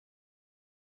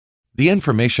The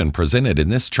information presented in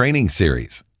this training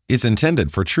series is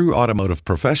intended for true automotive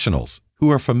professionals who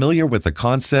are familiar with the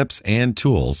concepts and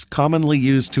tools commonly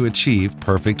used to achieve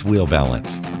perfect wheel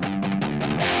balance.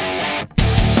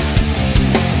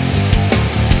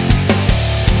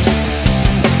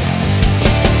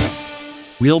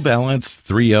 Wheel Balance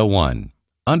 301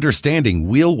 – Understanding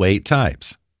Wheel Weight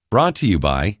Types. Brought to you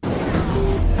by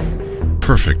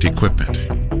Perfect Equipment,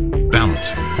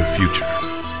 balancing the future.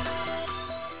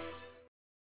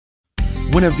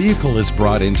 When a vehicle is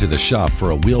brought into the shop for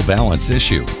a wheel balance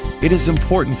issue, it is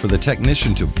important for the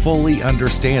technician to fully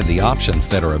understand the options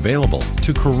that are available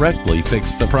to correctly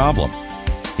fix the problem.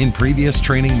 In previous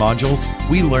training modules,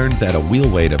 we learned that a wheel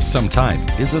weight of some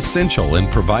type is essential in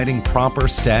providing proper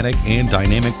static and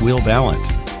dynamic wheel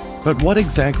balance. But what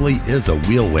exactly is a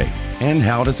wheel weight and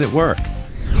how does it work?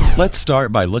 Let's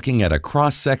start by looking at a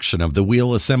cross-section of the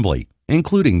wheel assembly,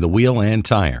 including the wheel and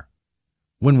tire.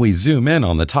 When we zoom in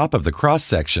on the top of the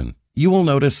cross-section, you will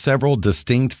notice several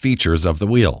distinct features of the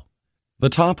wheel. The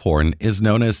top horn is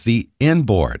known as the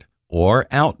inboard or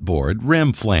outboard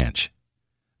rim flange.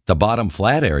 The bottom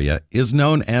flat area is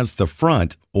known as the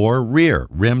front or rear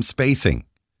rim spacing.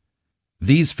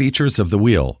 These features of the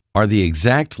wheel are the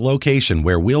exact location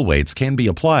where wheel weights can be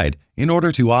applied in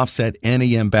order to offset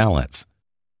any imbalance.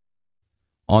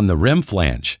 On the rim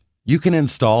flange, you can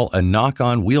install a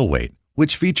knock-on wheel weight,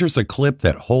 which features a clip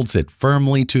that holds it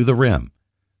firmly to the rim.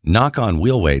 Knock-on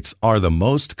wheel weights are the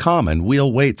most common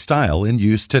wheel weight style in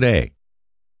use today.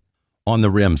 On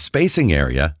the rim spacing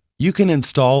area, you can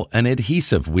install an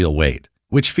adhesive wheel weight,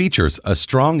 which features a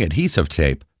strong adhesive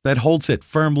tape that holds it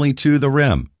firmly to the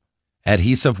rim.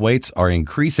 Adhesive weights are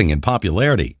increasing in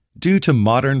popularity due to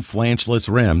modern flangeless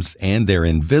rims and their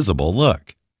invisible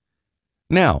look.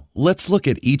 Now, let's look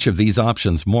at each of these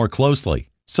options more closely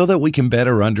so that we can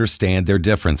better understand their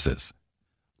differences.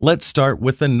 Let's start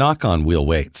with the knock-on wheel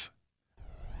weights.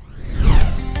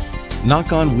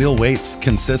 Knock-on wheel weights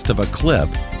consist of a clip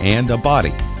and a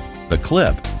body. The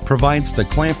clip provides the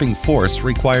clamping force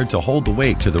required to hold the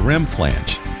weight to the rim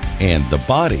flange, and the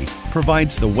body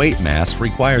provides the weight mass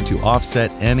required to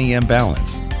offset any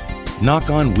imbalance.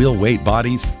 Knock-on wheel weight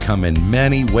bodies come in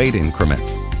many weight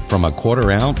increments, from a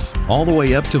 1/4 ounce all the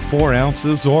way up to 4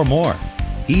 ounces or more.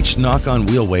 Each knock-on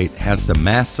wheel weight has the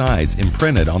mass size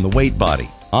imprinted on the weight body,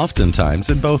 oftentimes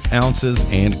in both ounces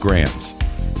and grams.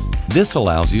 This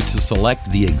allows you to select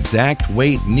the exact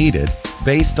weight needed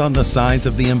based on the size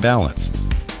of the imbalance.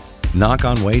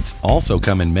 Knock-on weights also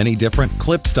come in many different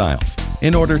clip styles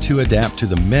in order to adapt to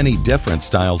the many different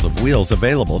styles of wheels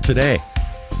available today.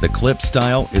 The clip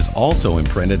style is also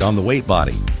imprinted on the weight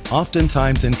body,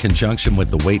 oftentimes in conjunction with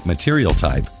the weight material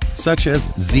type, such as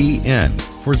ZN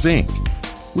for zinc.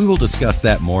 We will discuss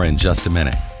that more in just a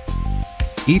minute.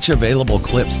 Each available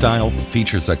clip style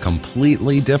features a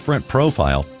completely different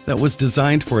profile that was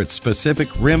designed for its specific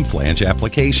rim flange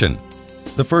application.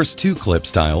 The first two clip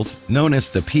styles, known as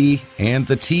the P and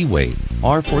the T weight,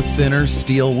 are for thinner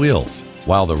steel wheels,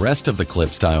 while the rest of the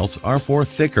clip styles are for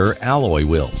thicker alloy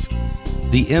wheels.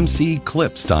 The MC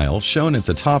clip style shown at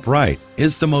the top right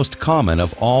is the most common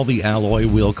of all the alloy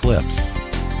wheel clips.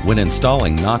 When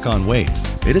installing knock-on weights,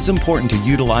 it is important to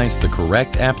utilize the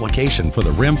correct application for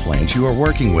the rim flange you are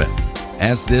working with,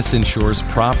 as this ensures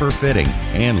proper fitting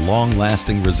and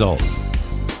long-lasting results.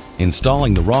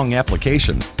 Installing the wrong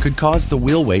application could cause the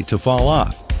wheel weight to fall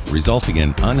off, resulting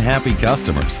in unhappy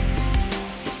customers.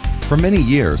 For many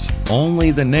years, only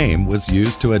the name was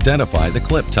used to identify the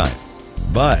clip type.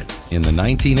 But in the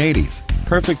 1980s,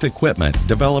 Perfect Equipment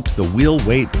developed the wheel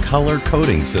weight color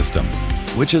coding system,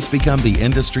 which has become the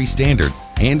industry standard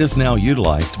and is now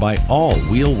utilized by all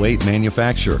wheel weight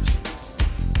manufacturers.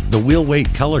 The wheel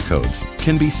weight color codes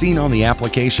can be seen on the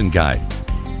application guide,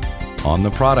 on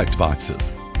the product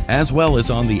boxes, as well as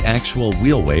on the actual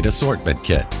wheel weight assortment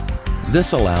kit.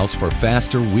 This allows for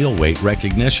faster wheel weight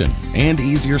recognition and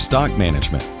easier stock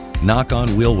management.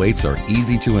 Knock-on wheel weights are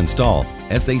easy to install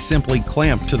as they simply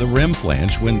clamp to the rim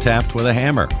flange when tapped with a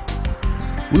hammer.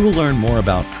 We will learn more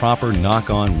about proper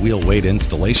knock-on wheel weight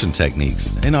installation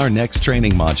techniques in our next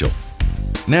training module.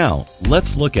 Now,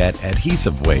 let's look at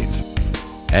adhesive weights.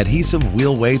 Adhesive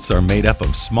wheel weights are made up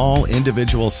of small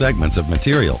individual segments of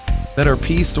material that are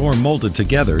pieced or molded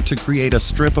together to create a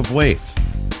strip of weights.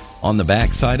 On the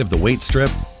back side of the weight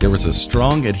strip, there is a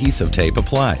strong adhesive tape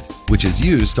applied, which is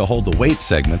used to hold the weight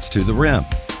segments to the rim.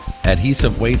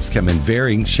 Adhesive weights come in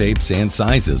varying shapes and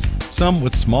sizes, some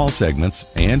with small segments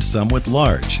and some with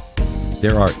large.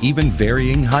 There are even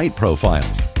varying height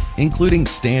profiles, including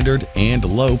standard and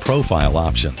low profile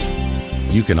options.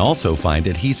 You can also find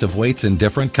adhesive weights in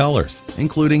different colors,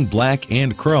 including black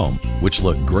and chrome, which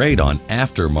look great on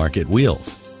aftermarket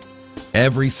wheels.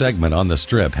 Every segment on the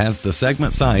strip has the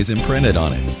segment size imprinted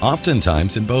on it,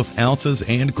 oftentimes in both ounces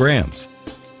and grams.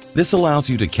 This allows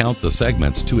you to count the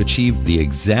segments to achieve the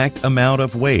exact amount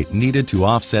of weight needed to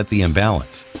offset the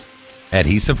imbalance.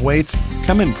 Adhesive weights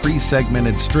come in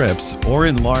pre-segmented strips or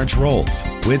in large rolls,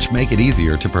 which make it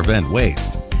easier to prevent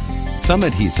waste. Some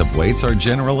adhesive weights are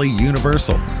generally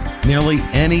universal. Nearly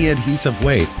any adhesive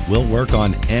weight will work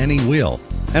on any wheel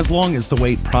as long as the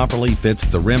weight properly fits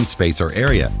the rim spacer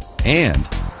area and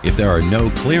if there are no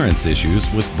clearance issues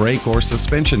with brake or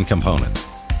suspension components.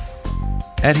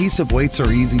 Adhesive weights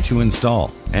are easy to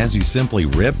install, as you simply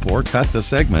rip or cut the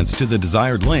segments to the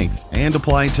desired length and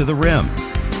apply to the rim.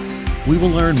 We will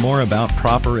learn more about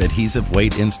proper adhesive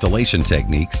weight installation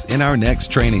techniques in our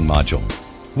next training module.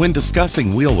 When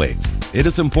discussing wheel weights, it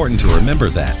is important to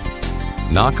remember that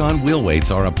knock-on wheel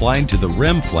weights are applied to the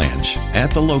rim flange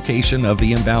at the location of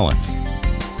the imbalance.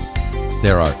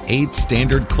 There are 8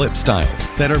 standard clip styles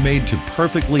that are made to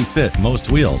perfectly fit most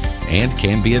wheels and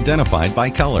can be identified by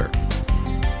color.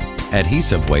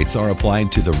 Adhesive weights are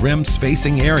applied to the rim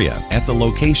spacing area at the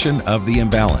location of the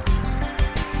imbalance.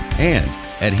 And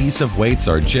adhesive weights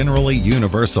are generally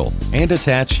universal and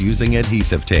attach using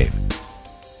adhesive tape.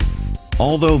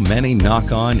 Although many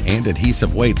knock-on and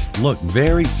adhesive weights look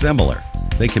very similar,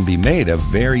 they can be made of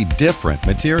very different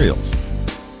materials.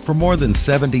 For more than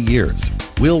 70 years,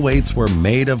 wheel weights were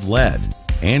made of lead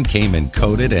and came in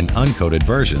coated and uncoated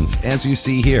versions, as you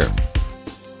see here.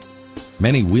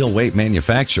 Many wheel weight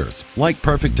manufacturers, like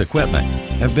Perfect Equipment,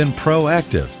 have been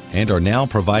proactive and are now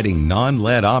providing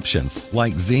non-lead options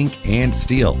like zinc and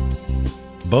steel.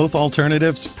 Both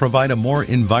alternatives provide a more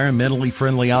environmentally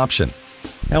friendly option.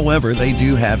 However, they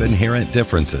do have inherent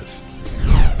differences.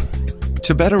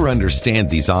 To better understand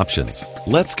these options,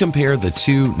 let's compare the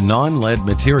two non-lead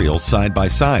materials side by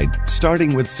side,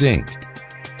 starting with zinc.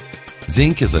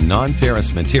 Zinc is a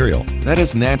non-ferrous material that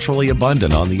is naturally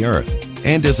abundant on the Earth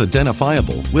and is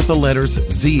identifiable with the letters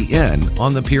Zn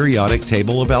on the periodic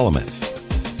table of elements.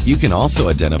 You can also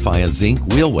identify a zinc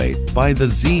wheel weight by the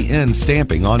Zn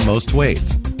stamping on most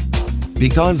weights.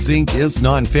 Because zinc is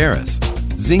non-ferrous,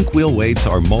 zinc wheel weights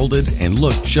are molded and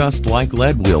look just like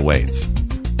lead wheel weights.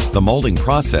 The molding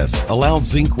process allows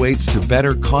zinc weights to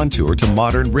better contour to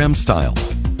modern rim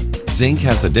styles. Zinc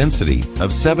has a density of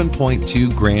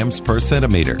 7.2 grams per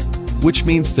centimeter, which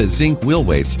means that zinc wheel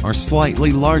weights are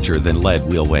slightly larger than lead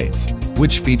wheel weights,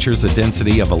 which features a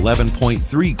density of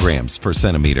 11.3 grams per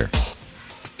centimeter.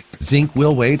 Zinc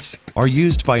wheel weights are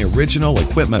used by original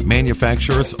equipment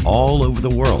manufacturers all over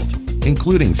the world,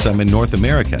 including some in North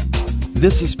America.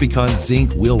 This is because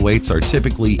zinc wheel weights are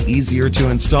typically easier to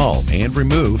install and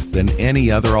remove than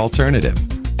any other alternative.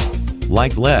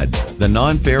 Like lead, the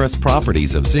non-ferrous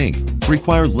properties of zinc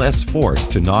require less force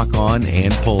to knock on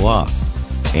and pull off.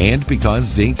 And because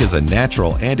zinc is a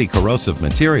natural anti-corrosive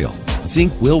material,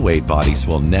 zinc wheel weight bodies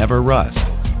will never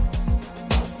rust.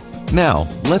 Now,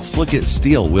 let's look at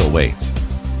steel wheel weights.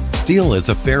 Steel is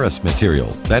a ferrous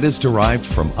material that is derived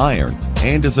from iron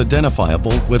and is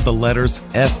identifiable with the letters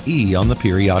Fe on the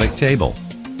periodic table.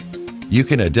 You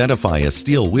can identify a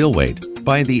steel wheel weight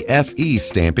by the Fe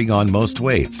stamping on most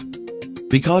weights.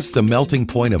 Because the melting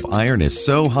point of iron is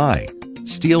so high,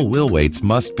 steel wheel weights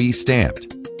must be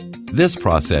stamped. This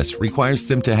process requires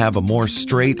them to have a more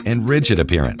straight and rigid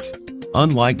appearance,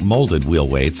 unlike molded wheel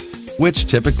weights, which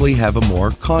typically have a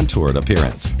more contoured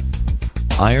appearance.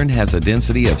 Iron has a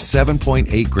density of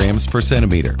 7.8 grams per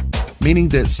centimeter, meaning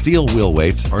that steel wheel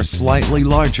weights are slightly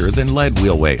larger than lead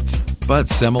wheel weights, but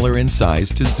similar in size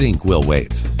to zinc wheel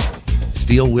weights.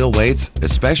 Steel wheel weights,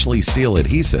 especially steel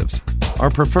adhesives,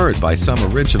 are preferred by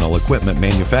some original equipment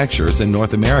manufacturers in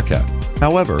North America.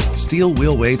 However, steel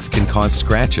wheel weights can cause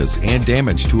scratches and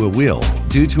damage to a wheel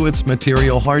due to its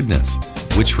material hardness,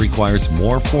 which requires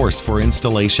more force for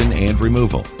installation and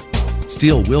removal.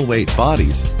 Steel wheel weight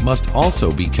bodies must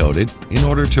also be coated in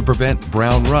order to prevent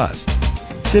brown rust.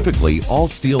 Typically, all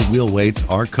steel wheel weights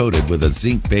are coated with a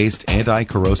zinc-based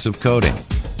anti-corrosive coating.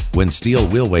 When steel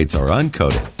wheel weights are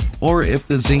uncoated, or if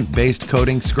the zinc-based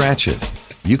coating scratches,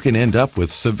 you can end up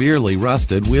with severely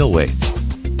rusted wheel weights.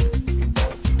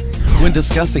 When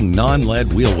discussing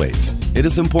non-lead wheel weights, it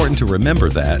is important to remember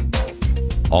that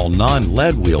all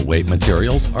non-lead wheel weight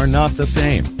materials are not the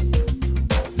same.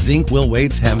 Zinc wheel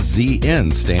weights have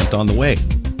Zn stamped on the weight,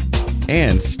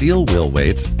 and steel wheel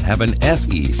weights have an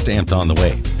Fe stamped on the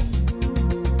weight.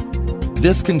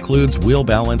 This concludes Wheel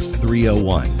Balance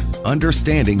 301,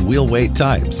 Understanding Wheel Weight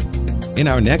Types. In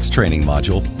our next training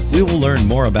module, We will learn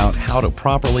more about how to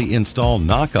properly install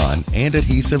knock-on and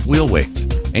adhesive wheel weights,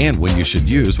 and when you should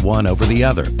use one over the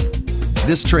other.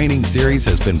 This training series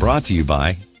has been brought to you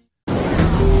by